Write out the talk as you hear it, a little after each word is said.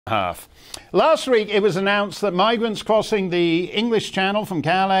Half. Last week, it was announced that migrants crossing the English Channel from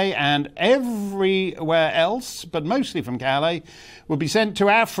Calais and everywhere else, but mostly from Calais, would be sent to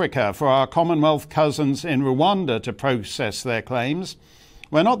Africa for our Commonwealth cousins in Rwanda to process their claims.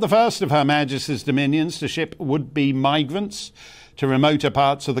 We're not the first of Her Majesty's dominions to ship would-be migrants to remoter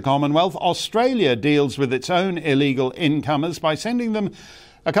parts of the Commonwealth. Australia deals with its own illegal incomers by sending them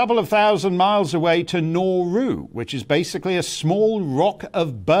a couple of thousand miles away to Naura, which is basically a small rock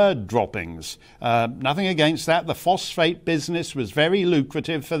of bird droppings. Nothing against that. The phosphate business was very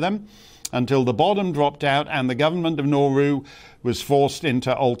lucrative for them until the bottom dropped out and the government of Nauru was forced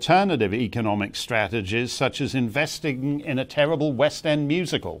into alternative economic strategies, such as investing in a terrible West End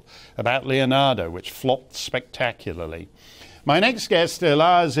musical about Leonardo, which flopped spectacularly. My next guest,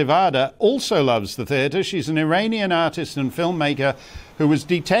 Elahe Zivardar, also loves the theatre. She's an Iranian artist and filmmaker who was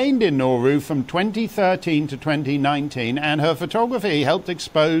detained in Nauru from 2013 to 2019, and her photography helped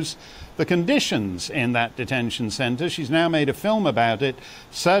expose the conditions in that detention centre. She's now made a film about it,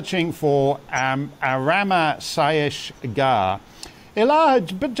 searching for Arama Sayesh Gar.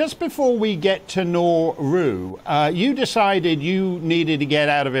 Elahe, but just before we get to Nauru, you decided you needed to get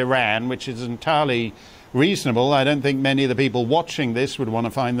out of Iran, which is entirely reasonable. I don't think many of the people watching this would want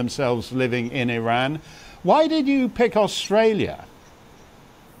to find themselves living in Iran. Why did you pick Australia?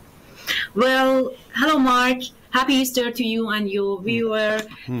 Well, hello, Mark. Happy Easter to you and your viewer.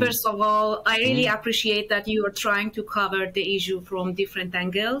 First of all, I really appreciate that you are trying to cover the issue from different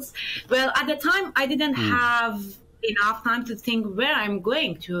angles. Well, at the time, I didn't have enough time to think where I'm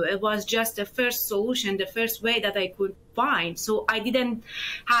going to. It was just the first solution, the first way that I could find. So I didn't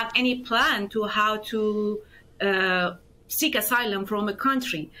have any plan to how to seek asylum from a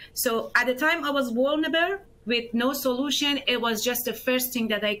country. So at the time I was vulnerable with no solution. It was just the first thing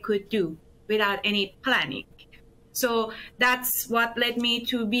that I could do without any planning. So that's what led me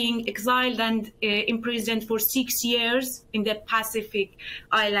to being exiled and imprisoned for 6 years in the Pacific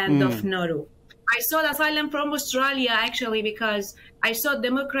island of Nauru. I sought asylum from Australia actually because I saw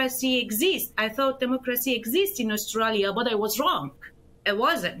democracy exists. I thought democracy exists in Australia, but I was wrong. It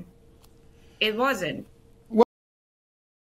wasn't. It wasn't.